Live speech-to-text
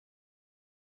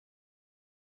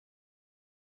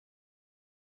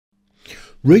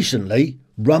Recently,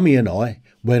 Rummy and I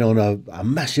went on a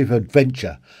massive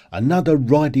adventure, another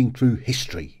riding through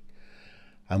history,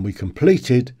 and we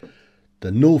completed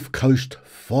the North Coast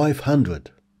 500.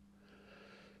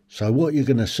 So what you're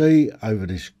going to see over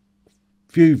this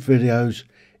few videos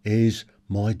is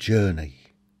my journey.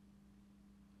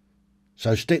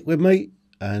 So stick with me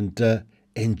and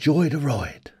enjoy the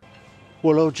ride.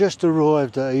 Well, I've just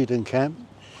arrived at Eden Camp.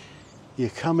 You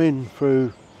come in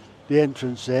through the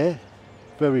entrance there,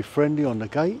 very friendly on the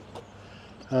gate,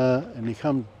 and you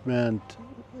come round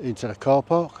into the car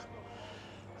park,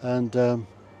 and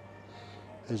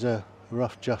there's a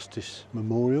Rough Justice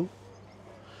Memorial.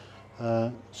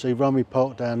 See Rummy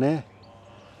Park down there,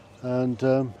 and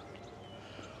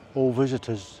all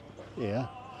visitors here.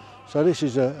 So this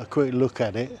is a quick look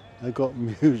at it. They've got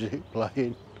music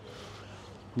playing.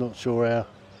 Not sure how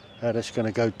that's going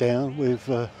to go down with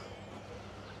a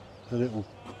little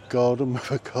garden with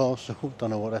a castle. Don't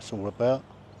know what that's all about.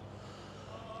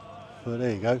 But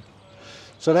there you go.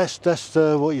 So that's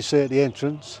what you see at the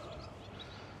entrance.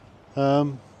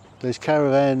 There's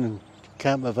caravan and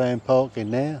camper van parking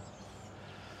there.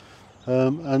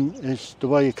 And it's the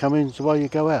way you come in, it's the way you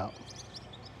go out.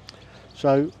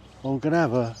 So I'm going to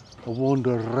have a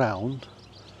wander around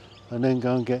and then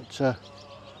go and get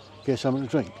something to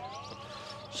drink.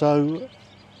 So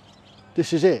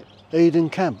this is it, Eden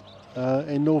Camp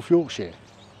in North Yorkshire,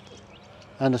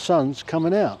 and the sun's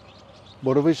coming out.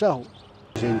 What a result.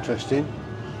 It's interesting.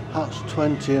 Huts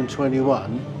 20 and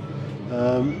 21,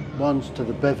 one's to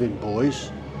the Bevan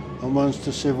boys and one's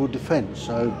to civil defence.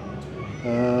 So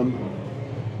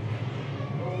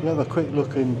we'll have a quick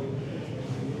look in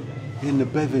the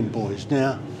Bevan boys.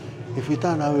 Now, if you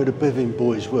don't know who the Bevan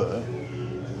boys were,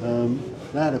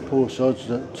 they're the poor sods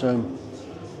that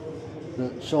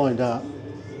signed up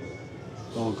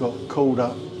or got called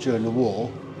up during the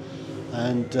war,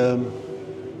 and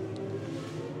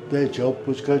their job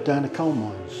was to go down the coal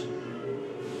mines.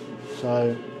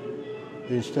 So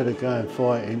instead of going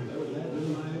fighting,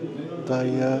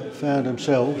 they found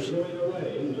themselves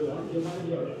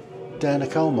down a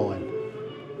coal mine.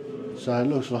 So it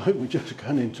looks like we're just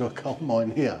going into a coal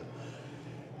mine here.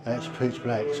 That's pitch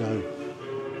black, so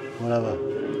we'll have a,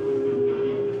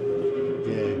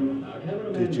 yeah,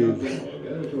 did you,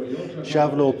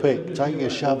 shovel or pick, take your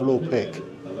shovel or pick.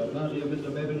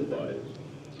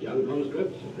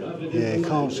 Yeah,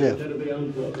 can't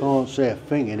see a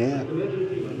thing in here.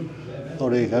 Oh,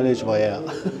 there you go, there's the way out.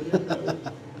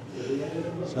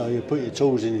 So you put your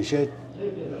tools in your shed.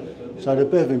 So the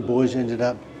Bevan boys ended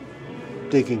up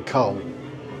digging coal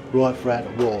right throughout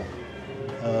the war.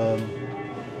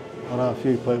 I know a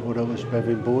few people that was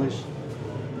Bevan boys,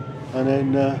 and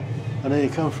then you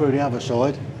come through the other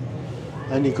side,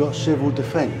 and you've got civil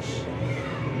defence.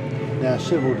 Now,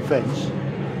 civil defence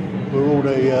were all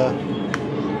the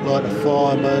like the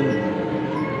firemen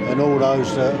and all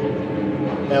those that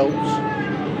helped.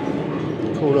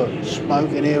 Call it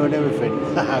smoke in here and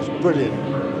everything. That's brilliant.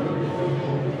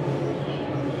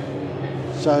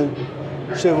 So,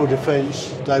 civil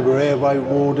defence, they were air raid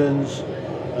wardens,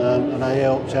 and they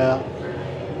helped out,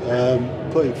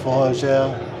 putting fires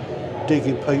out,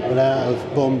 digging people out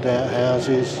of bombed out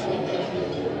houses.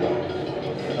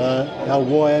 Our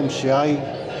YMCA,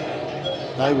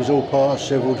 they was all part of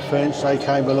civil defence. They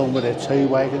came along with their tea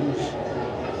wagons.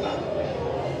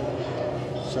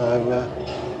 So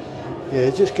yeah,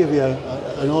 just give you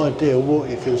an idea of what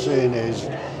you can see in there. There's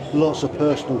lots of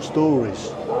personal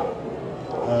stories.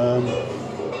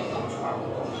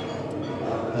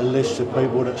 A list of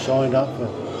people that signed up for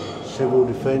civil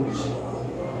defence.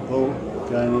 Oh,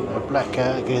 going into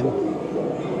blackout again.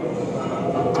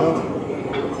 Oh,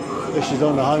 this is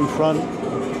on the home front.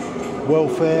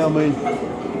 Welfare, I mean,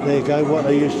 there you go, what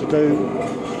they used to do.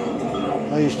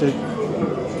 They used to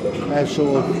have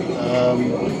sort of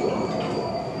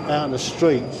out in the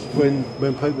streets when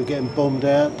people were getting bombed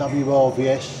out.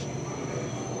 WRVS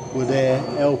were there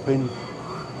helping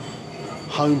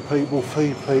home people,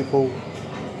 feed people.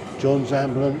 John's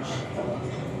ambulance,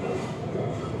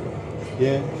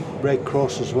 yeah, Red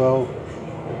Cross as well,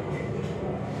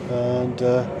 and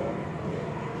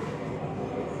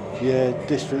yeah,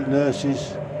 district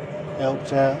nurses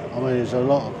helped out. I mean, there's a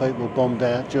lot of people bombed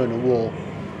out during the war,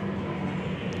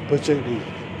 particularly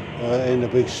in the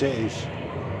big cities.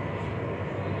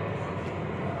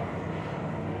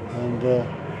 And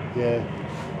yeah,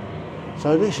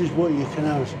 so this is what you can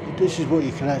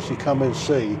actually come and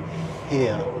see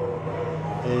here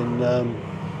in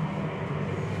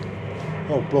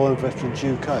Blind Veterans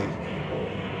UK.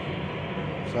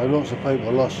 So lots of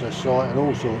people lost their sight and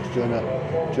all sorts during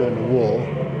the war.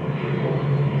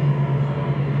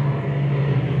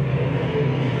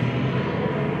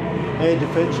 Air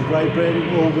Defence of Great Britain,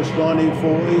 August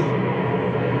 1940.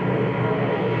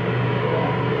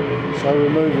 So we're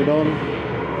moving on.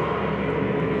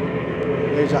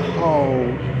 There's a whole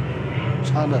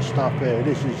ton of stuff here.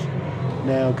 This is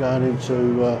now going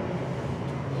into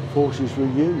Forces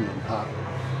Reunion Hut.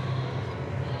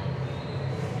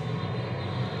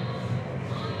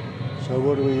 So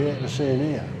what are we here to see in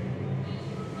here?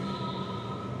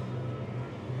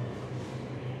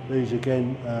 These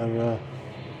again are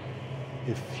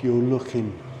if you're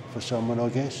looking for someone, I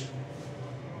guess,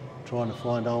 trying to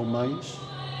find old mates.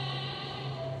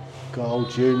 Got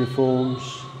old uniforms.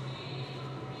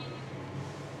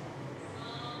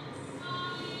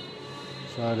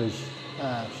 So there's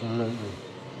absolutely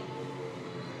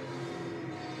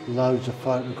loads of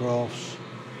photographs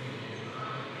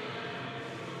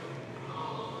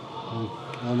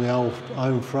on the old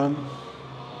home front.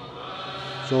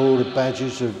 So all the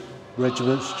badges of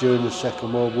regiments during the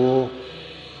Second World War.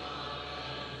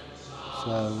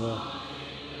 So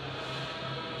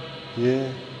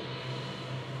yeah.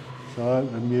 So I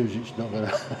hope the music's not going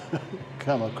to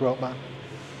come a cropper.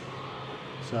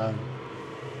 So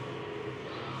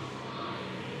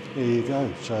here you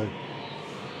go. So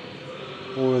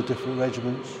all the different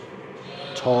regiments,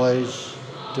 ties,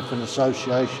 different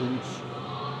associations,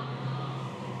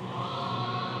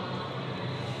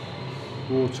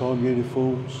 wartime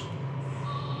uniforms.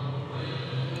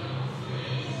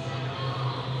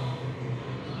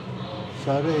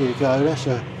 So there you go. That's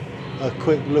a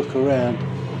quick look around.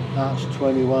 That's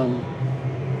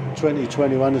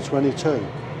 2021 to 22.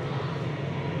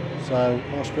 So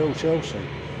Hospital Chelsea.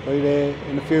 Be there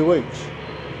in a few weeks.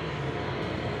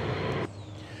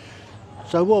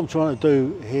 So what I'm trying to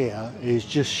do here is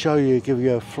just show you, give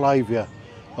you a flavour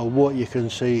of what you can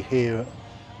see here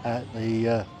at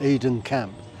the Eden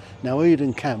Camp. Now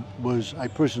Eden Camp was a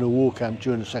prisoner of war camp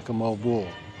during the Second World War,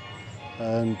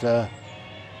 and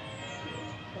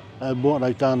what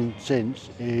they've done since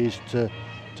is to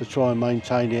try and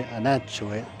maintain it and add to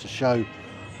it to show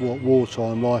what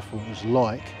wartime life was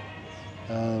like,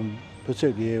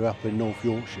 particularly here up in North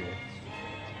Yorkshire.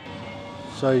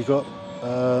 So you've got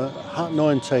Hut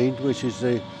 19, which is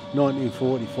the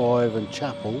 1945 and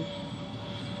chapel.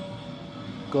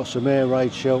 Got some air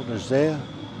raid shelters there,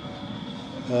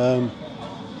 and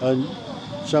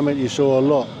something you saw a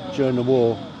lot during the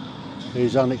war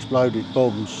is unexploded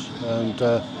bombs and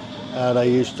how they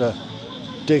used to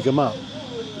dig them up.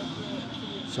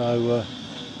 So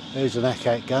there's an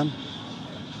ACAT gun,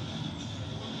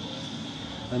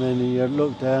 and then you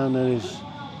look down and there's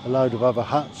a load of other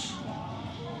huts,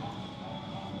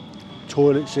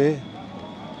 toilets here.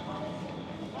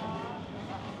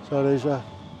 So there's a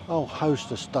whole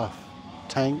host of stuff,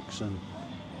 tanks and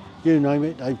you name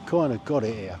it, they've kind of got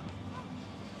it here.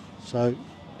 So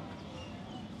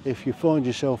if you find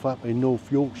yourself up in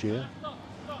North Yorkshire,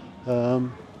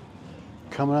 come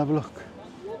and have a look.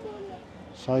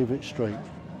 Save It Street.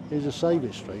 Here's a Save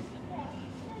It Street.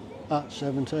 Hut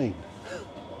 17.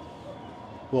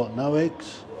 What, no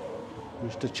eggs?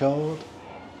 Mr. Child?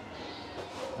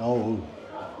 Oh,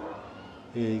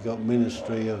 here you got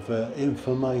Ministry of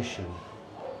Information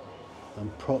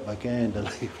and Propaganda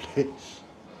leaflets.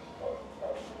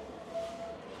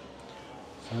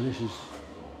 So this is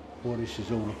what this is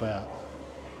all about.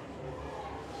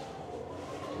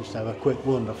 Just have a quick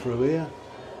wander through here.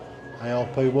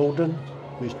 ARP Walden,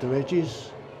 Mr. Edges.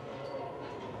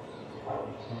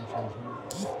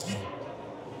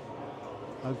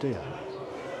 Oh dear.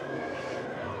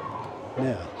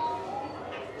 Now,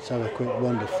 let's have a quick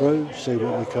wander through, see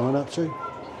what we're coming up to.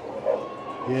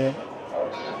 Yeah.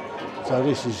 So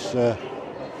this is,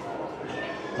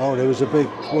 oh, there was a big,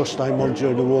 what's the name on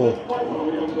during the war?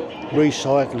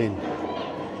 Recycling.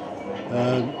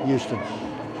 Used to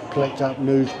collect up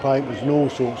newspapers and all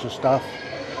sorts of stuff,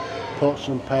 pots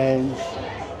and pans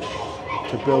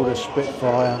to build a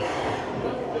Spitfire.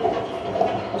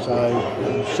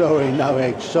 So, sorry, no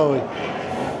eggs, sorry.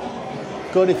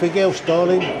 Got anything else,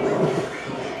 darling?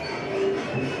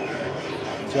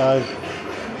 So,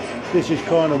 this is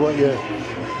kind of what you...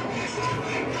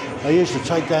 I used to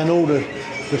take down all the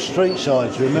street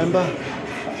sides, remember?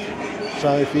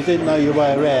 So if you didn't know your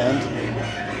way around,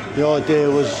 the idea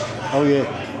was, oh yeah,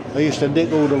 I used to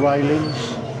nick all the railings.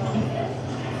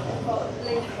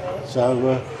 So,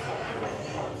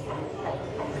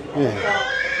 yeah.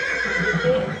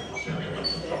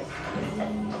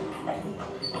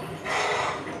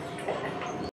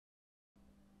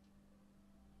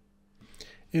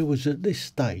 It was at this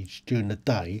stage during the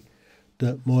day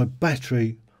that my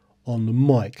battery on the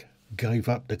mic gave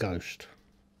up the ghost.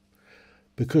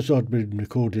 Because I'd been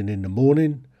recording in the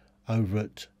morning, over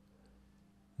at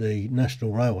the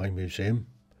National Railway Museum,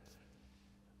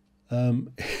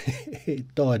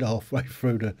 it died halfway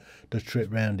through the trip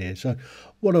round here. So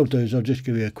what I'll do is I'll just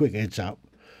give you a quick heads up.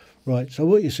 Right, so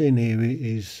what you're seeing here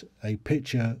is a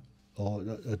picture or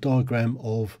a diagram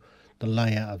of the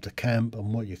layout of the camp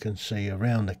and what you can see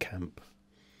around the camp.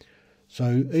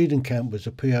 So Eden Camp was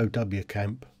a POW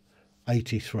camp,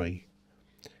 83.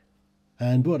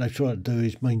 And what they try to do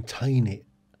is maintain it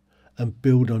and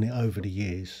build on it over the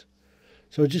years.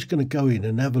 So we're just going to go in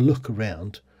and have a look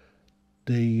around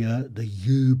the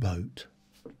U-boat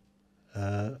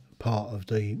part of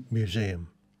the museum.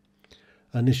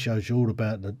 And this shows you all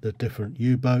about the different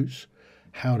U-boats,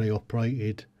 how they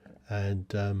operated, and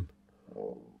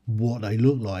what they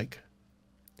look like.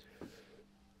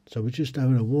 So we're just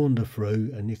having a wander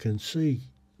through, and you can see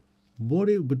what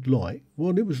it was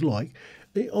like.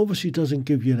 It obviously doesn't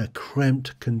give you the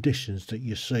cramped conditions that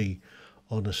you see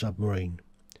on a submarine.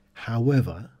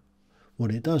 However,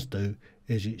 what it does do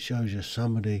is it shows you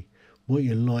some of what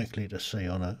you're likely to see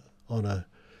on a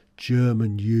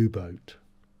German U-boat.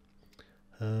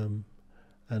 And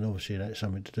obviously that's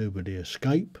something to do with the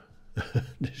escape,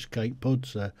 the escape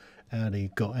pods, how they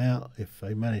got out, if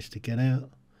they managed to get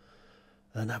out.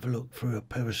 And have a look through a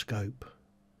periscope.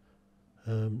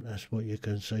 That's what you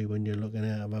can see when you're looking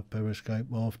out of a periscope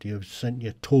after you've sent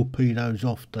your torpedoes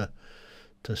off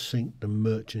to sink the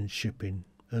merchant shipping.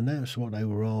 And that's what they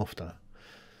were after.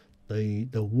 The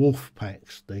wolf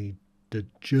packs, the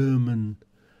German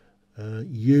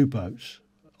U-boats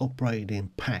operated in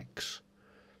packs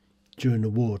during the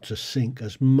war to sink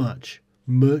as much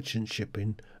merchant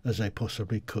shipping as they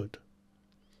possibly could.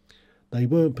 They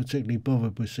weren't particularly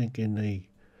bothered with sinking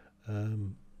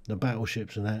the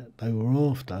battleships and that. They were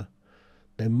after,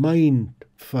 their main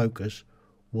focus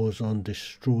was on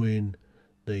destroying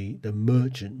the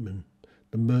merchantmen,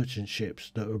 the merchant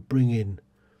ships that were bringing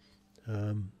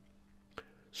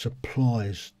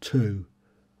supplies to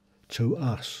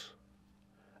us,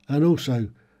 and also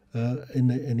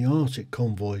in the Arctic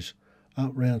convoys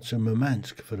up round to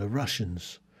Murmansk for the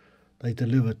Russians. They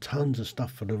delivered tons of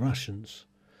stuff for the Russians,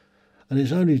 and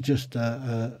it's only just in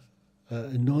I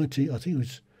think it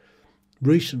was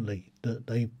recently that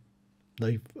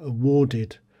they've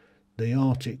awarded the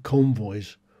Arctic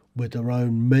convoys with their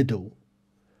own medal.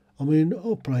 I mean,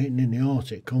 operating in the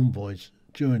Arctic convoys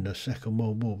during the Second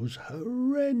World War was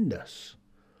horrendous,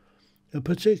 and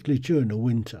particularly during the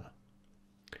winter.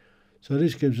 So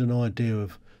this gives an idea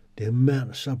of the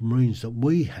amount of submarines that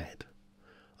we had.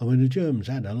 I mean, the Germans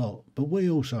had a lot, but we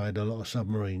also had a lot of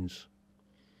submarines.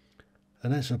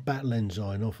 And that's a battle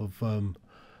ensign off of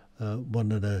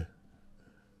one of the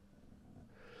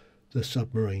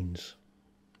submarines.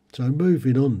 So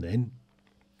moving on then,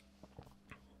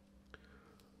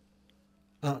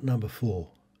 Art number 4.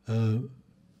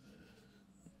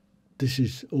 This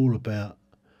is all about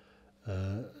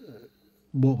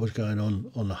what was going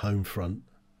on the home front.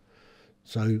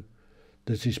 So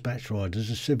the dispatch riders,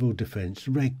 the civil defence,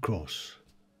 Red Cross,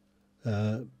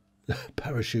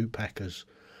 parachute packers,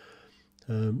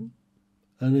 and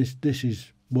this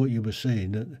is what you were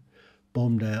seeing, that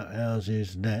bombed out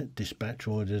houses, that dispatch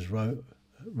riders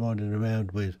riding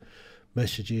around with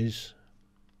messages.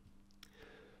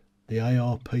 The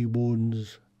ARP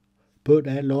wardens, put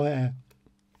that light out,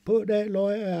 put that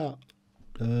light out.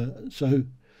 So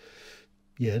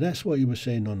yeah, that's what you were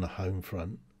seeing on the home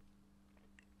front.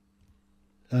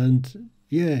 And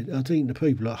yeah, I think the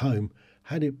people at home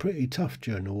had it pretty tough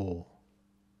during the war,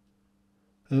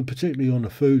 and particularly on the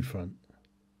food front.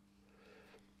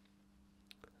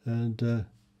 And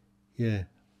yeah,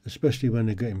 especially when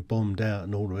they're getting bombed out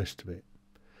and all the rest of it.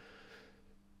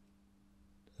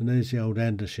 And there's the old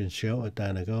Anderson shelter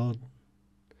down the garden.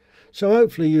 So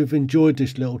hopefully you've enjoyed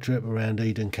this little trip around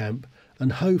Eden Camp,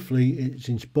 and hopefully it's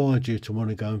inspired you to want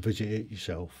to go and visit it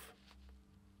yourself.